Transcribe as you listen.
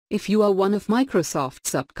If you are one of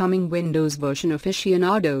Microsoft's upcoming Windows version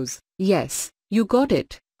aficionados, yes, you got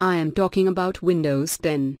it. I am talking about Windows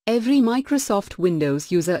 10. Every Microsoft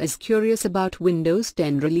Windows user is curious about Windows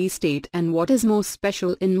 10 release date and what is more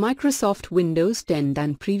special in Microsoft Windows 10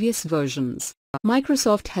 than previous versions.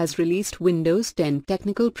 Microsoft has released Windows 10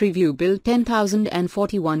 Technical Preview Build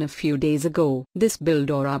 10041 a few days ago. This build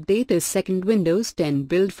or update is second Windows 10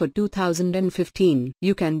 build for 2015.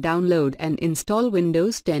 You can download and install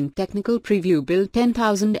Windows 10 Technical Preview Build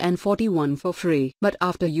 10041 for free. But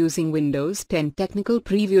after using Windows 10 Technical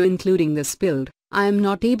Preview including this build, I am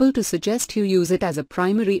not able to suggest you use it as a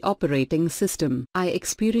primary operating system. I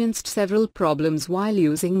experienced several problems while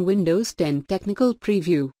using Windows 10 Technical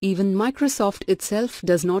Preview. Even Microsoft itself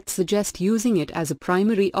does not suggest using it as a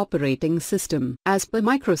primary operating system. As per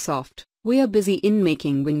Microsoft, we are busy in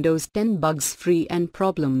making Windows 10 bugs-free and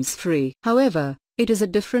problems-free. However, it is a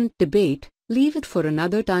different debate. Leave it for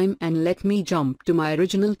another time and let me jump to my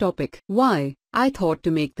original topic. Why I thought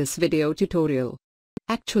to make this video tutorial.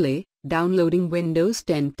 Actually, downloading Windows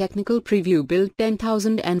 10 Technical Preview Build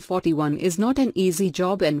 10041 is not an easy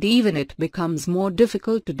job, and even it becomes more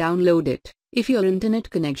difficult to download it if your internet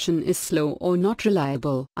connection is slow or not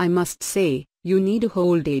reliable. I must say, you need a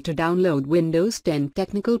whole day to download Windows 10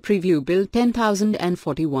 Technical Preview Build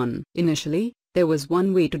 10041. Initially, there was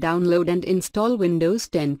one way to download and install Windows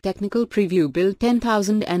 10 Technical Preview Build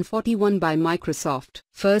 10041 by Microsoft.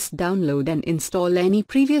 First, download and install any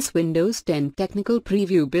previous Windows 10 Technical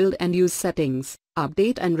Preview build and use Settings,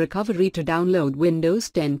 Update and Recovery to download Windows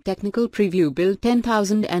 10 Technical Preview Build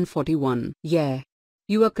 10041. Yeah,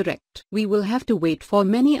 you are correct. We will have to wait for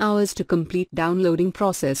many hours to complete downloading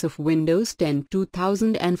process of Windows 10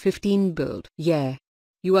 2015 build. Yeah,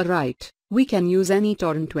 you are right. We can use any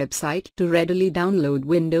torrent website to readily download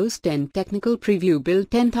Windows 10 Technical Preview Build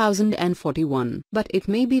 10041. But it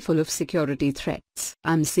may be full of security threats.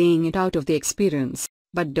 I'm saying it out of the experience.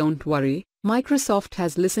 But don't worry, Microsoft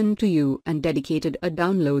has listened to you and dedicated a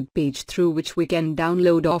download page through which we can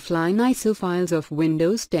download offline ISO files of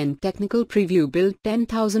Windows 10 Technical Preview Build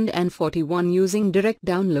 10041 using direct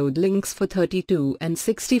download links for 32 and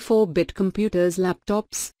 64-bit computers,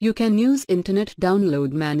 laptops. You can use Internet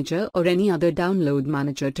Download Manager or any other download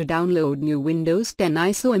manager to download new Windows 10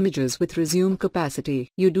 ISO images with resume capacity.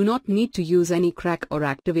 You do not need to use any crack or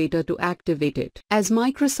activator to activate it, as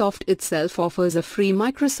Microsoft itself offers a free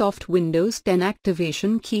Microsoft Windows 10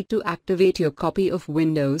 activation key to activate your copy of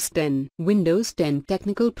Windows 10. Windows 10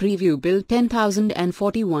 Technical Preview Build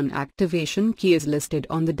 10041 activation key is listed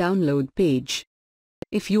on the download page.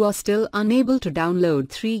 If you are still unable to download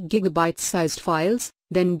 3 GB sized files,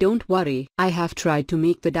 then don't worry. I have tried to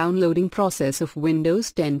make the downloading process of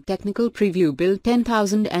Windows 10 Technical Preview Build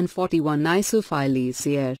 10041 ISO file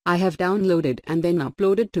easier. I have downloaded and then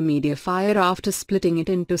uploaded to Mediafire after splitting it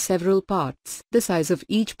into several parts. The size of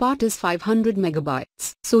each part is 500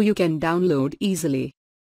 megabytes, so you can download easily.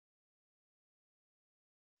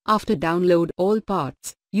 After download all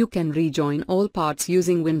parts, you can rejoin all parts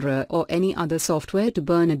using WinRAR or any other software to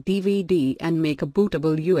burn a DVD and make a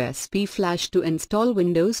bootable USB flash to install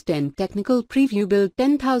Windows 10 Technical Preview Build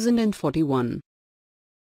 10041.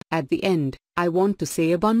 At the end, I want to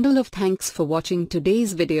say a bundle of thanks for watching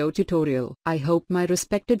today's video tutorial. I hope my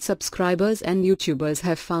respected subscribers and YouTubers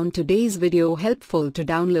have found today's video helpful to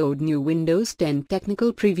download new Windows 10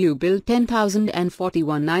 Technical Preview Build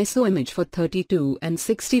 10041 ISO image for 32 and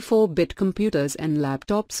 64-bit computers and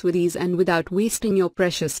laptops with ease and without wasting your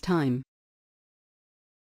precious time.